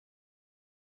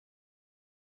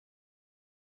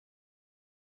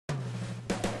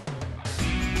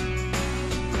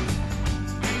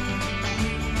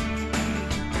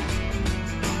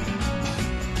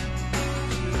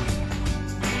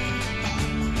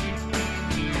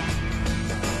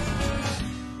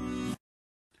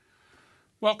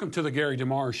Welcome to the Gary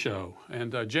DeMar Show.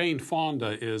 And Jane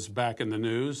Fonda is back in the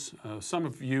news. Some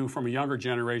of you from a younger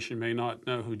generation may not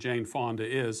know who Jane Fonda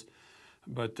is,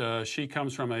 but she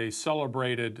comes from a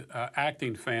celebrated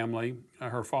acting family.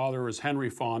 Her father is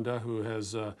Henry Fonda, who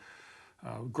has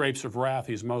Grapes of Wrath.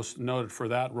 He's most noted for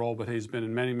that role, but he's been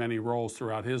in many, many roles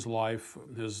throughout his life.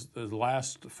 His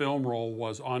last film role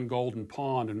was On Golden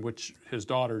Pond, in which his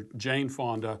daughter, Jane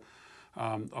Fonda,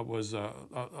 was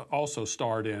also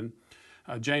starred in.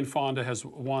 Jane Fonda has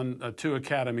won 2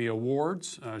 Academy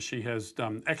Awards. She has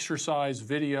done exercise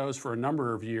videos for a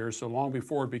number of years, so long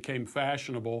before it became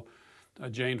fashionable,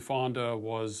 Jane Fonda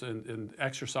was in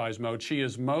exercise mode. She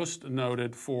is most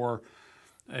noted for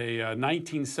a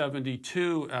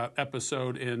 1972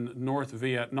 episode in North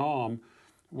Vietnam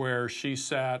where she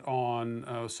sat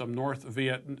on some North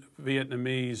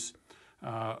Vietnamese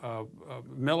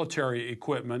military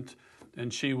equipment,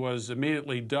 and she was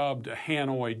immediately dubbed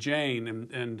Hanoi Jane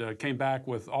and came back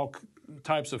with all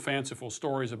types of fanciful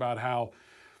stories about how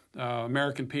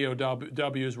American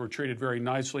POWs were treated very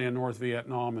nicely in North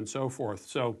Vietnam and so forth.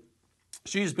 So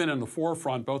she's been in the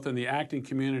forefront both in the acting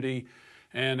community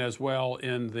and as well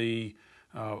in the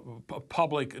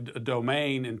public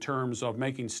domain in terms of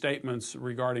making statements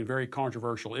regarding very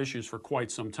controversial issues for quite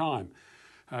some time.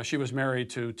 She was married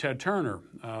to Ted Turner,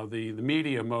 the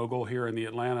media mogul here in the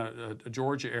Atlanta,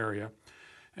 Georgia area.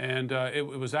 And it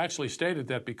was actually stated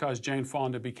that because Jane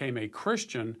Fonda became a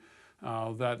Christian,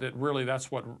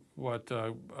 that's what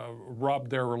rubbed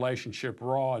their relationship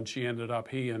raw, and he and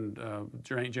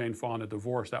Jane Fonda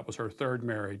divorced. That was her 3rd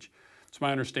marriage. It's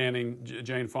my understanding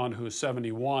Jane Fonda, who is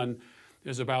 71,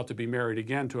 is about to be married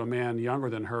again to a man younger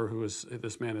than her,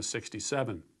 this man is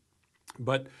 67.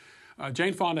 But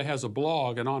Jane Fonda has a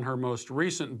blog, and on her most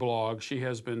recent blog, she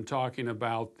has been talking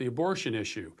about the abortion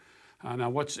issue.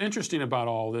 Now, what's interesting about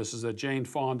all this is that Jane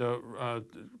Fonda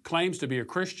claims to be a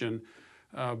Christian,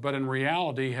 but in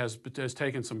reality has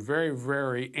taken some very,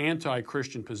 very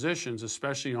anti-Christian positions,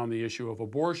 especially on the issue of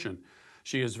abortion.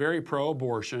 She is very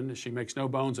pro-abortion. She makes no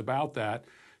bones about that.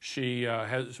 She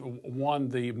has won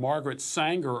the Margaret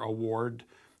Sanger Award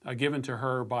given to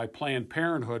her by Planned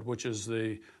Parenthood, which is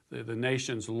the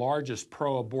nation's largest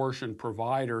pro-abortion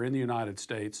provider in the United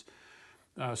States.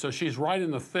 So she's right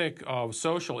in the thick of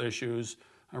social issues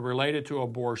related to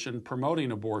abortion,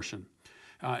 promoting abortion.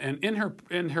 And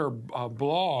in her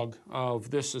blog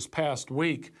of this past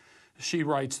week, she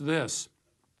writes this,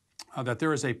 that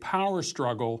there is a power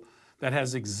struggle that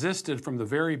has existed from the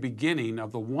very beginning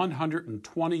of the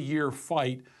 120-year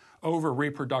fight over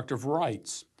reproductive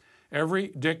rights. Every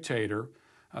dictator,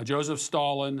 Joseph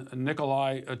Stalin,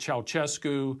 Nicolae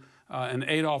Ceausescu, and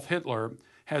Adolf Hitler,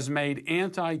 has made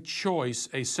anti-choice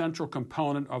a central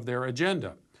component of their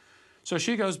agenda. So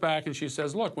she goes back and she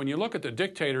says, look, when you look at the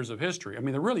dictators of history,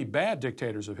 the really bad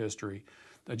dictators of history,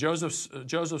 Joseph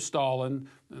Stalin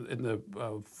in the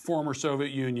former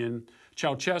Soviet Union,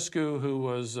 Ceausescu, who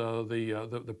was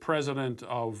the president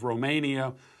of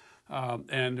Romania,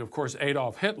 and of course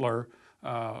Adolf Hitler,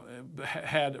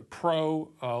 had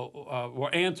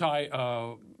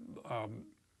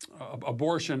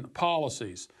anti-abortion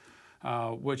policies,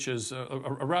 which is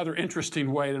a rather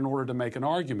interesting way in order to make an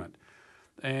argument.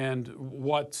 And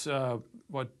what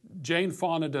Jane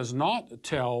Fonda does not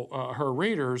tell her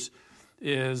readers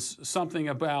is something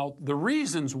about the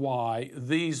reasons why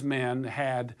these men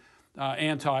had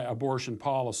anti-abortion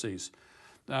policies.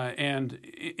 And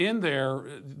in there,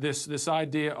 this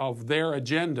idea of their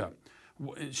agenda,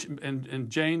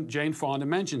 and Jane Fonda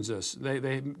mentions this.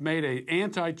 They made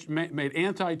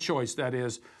anti-choice, that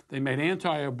is, they made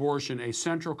anti-abortion a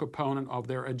central component of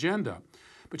their agenda.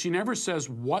 But she never says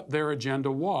what their agenda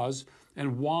was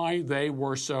and why they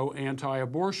were so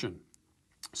anti-abortion.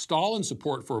 Stalin's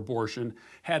support for abortion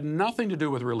had nothing to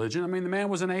do with religion. The man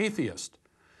was an atheist.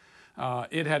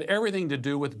 It had everything to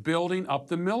do with building up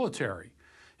the military.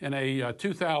 In a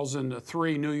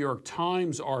 2003 New York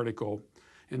Times article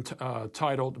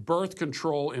titled Birth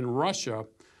Control in Russia,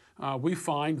 we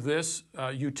find this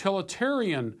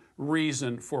utilitarian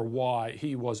reason for why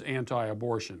he was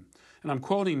anti-abortion. And I'm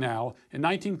quoting now, in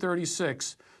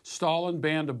 1936, Stalin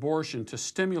banned abortion to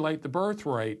stimulate the birth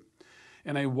rate.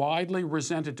 In a widely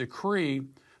resented decree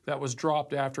that was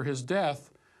dropped after his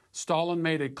death, Stalin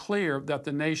made it clear that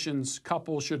the nation's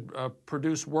couples should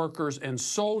produce workers and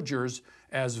soldiers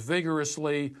as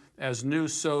vigorously as new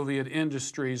Soviet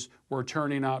industries were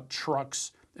turning out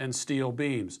trucks and steel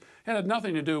beams. It had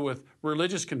nothing to do with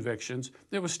religious convictions.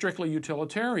 It was strictly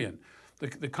utilitarian.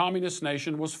 The communist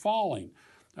nation was falling.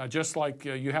 Just like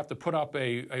you have to put up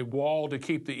a wall to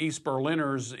keep the East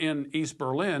Berliners in East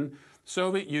Berlin,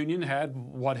 Soviet Union had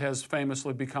what has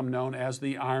famously become known as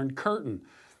the Iron Curtain.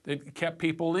 It kept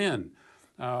people in.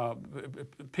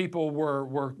 People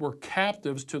were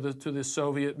captives to the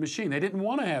Soviet machine. They didn't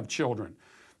want to have children.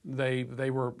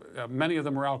 They were many of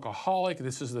them were alcoholic.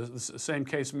 This is the same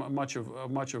case much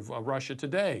of Russia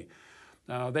today.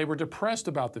 They were depressed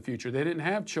about the future. They didn't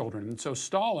have children, and so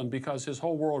Stalin, because his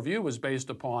whole worldview was based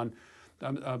upon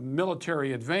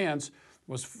military advance,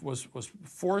 was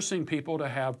forcing people to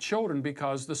have children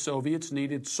because the Soviets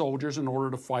needed soldiers in order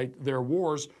to fight their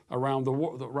wars around the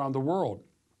world.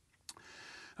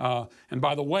 And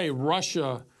by the way,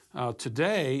 Russia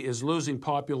today is losing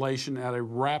population at a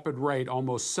rapid rate,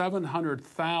 almost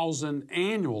 700,000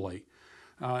 annually.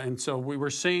 And so we were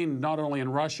seeing, not only in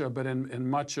Russia, but in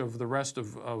much of the rest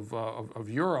of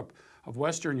Europe, of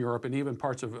Western Europe, and even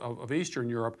parts of Eastern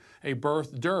Europe, a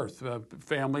birth dearth.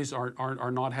 Families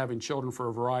are not having children for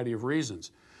a variety of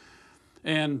reasons.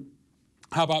 And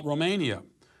how about Romania?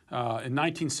 In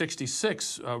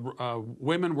 1966,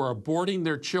 women were aborting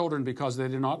their children because they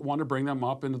did not want to bring them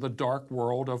up into the dark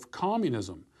world of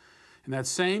communism. In that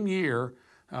same year,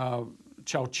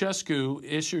 Ceausescu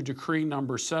issued decree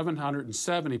number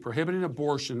 770 prohibiting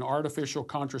abortion and artificial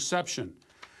contraception.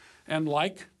 And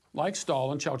like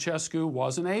Stalin, Ceausescu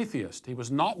was an atheist. He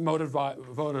was not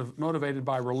motivated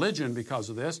by religion because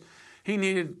of this. He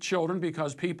needed children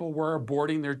because people were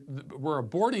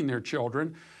aborting their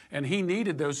children, and he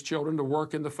needed those children to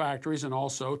work in the factories and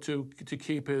also to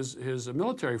keep his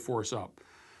military force up.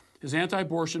 His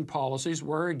anti-abortion policies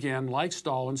were, again, like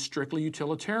Stalin, strictly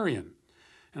utilitarian.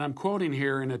 And I'm quoting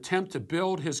here, an attempt to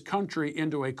build his country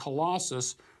into a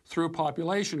colossus through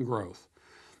population growth.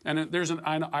 And there's an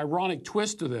ironic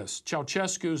twist to this.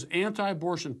 Ceausescu's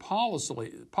anti-abortion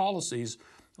policies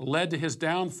led to his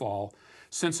downfall,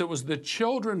 since it was the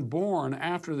children born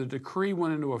after the decree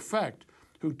went into effect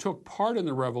who took part in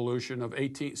the revolution of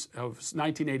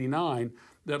 1989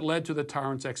 that led to the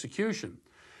tyrant's execution.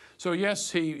 So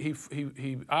yes,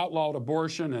 he outlawed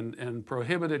abortion and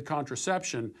prohibited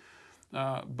contraception,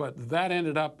 but that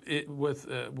ended up with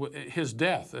his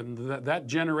death, and that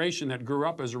generation that grew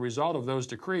up as a result of those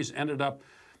decrees ended up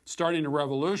starting a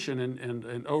revolution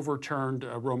and overturned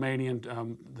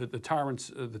Romanian the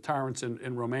tyrants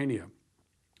in Romania.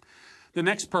 The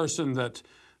next person that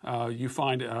you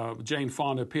find Jane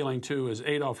Fonda appealing to is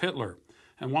Adolf Hitler.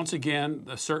 And once again,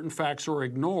 certain facts were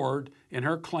ignored in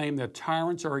her claim that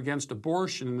tyrants are against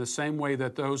abortion in the same way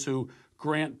that those who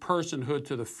grant personhood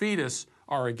to the fetus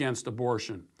are against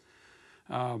abortion.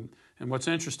 And what's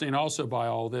interesting also by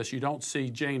all this, you don't see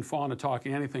Jane Fonda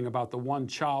talking anything about the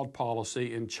one-child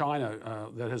policy in China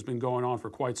that has been going on for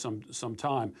quite some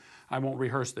time. I won't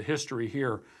rehearse the history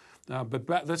here,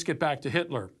 but let's get back to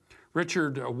Hitler.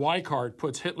 Richard Weikart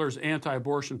puts Hitler's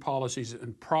anti-abortion policies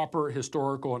in proper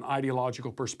historical and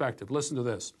ideological perspective. Listen to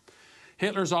this.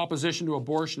 Hitler's opposition to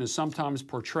abortion is sometimes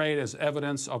portrayed as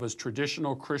evidence of his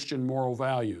traditional Christian moral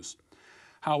values.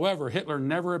 However, Hitler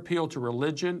never appealed to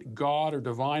religion, God, or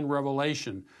divine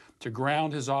revelation to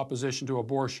ground his opposition to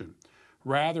abortion.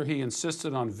 Rather, he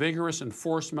insisted on vigorous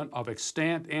enforcement of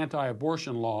extant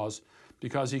anti-abortion laws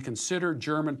because he considered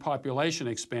German population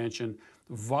expansion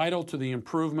vital to the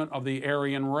improvement of the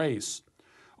Aryan race.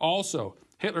 Also,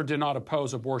 Hitler did not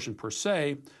oppose abortion per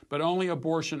se, but only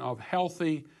abortion of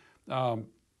healthy Aryan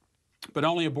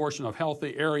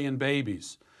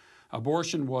babies.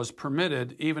 Abortion was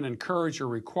permitted, even encouraged or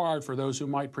required for those who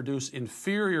might produce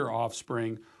inferior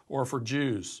offspring or for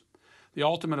Jews. The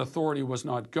ultimate authority was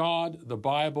not God, the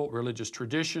Bible, religious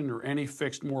tradition, or any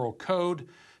fixed moral code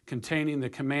containing the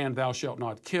command, "Thou shalt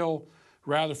not kill."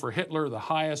 Rather, for Hitler, the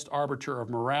highest arbiter of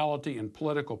morality and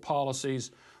political policies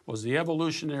was the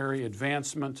evolutionary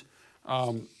advancement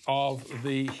of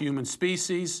the human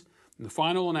species. In the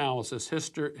final analysis,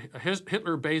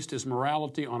 Hitler based his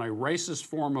morality on a racist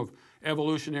form of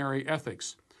evolutionary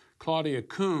ethics. Claudia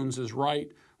Kunz is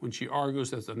right when she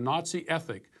argues that the Nazi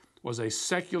ethic was a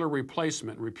secular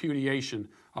replacement, repudiation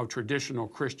of traditional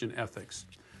Christian ethics.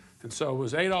 And so it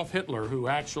was Adolf Hitler who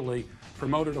actually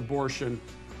promoted abortion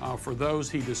for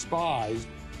those he despised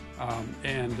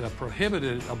and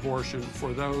prohibited abortion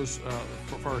for those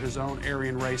for his own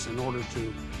Aryan race in order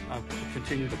to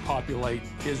continue to populate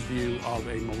his view of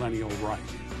a millennial right.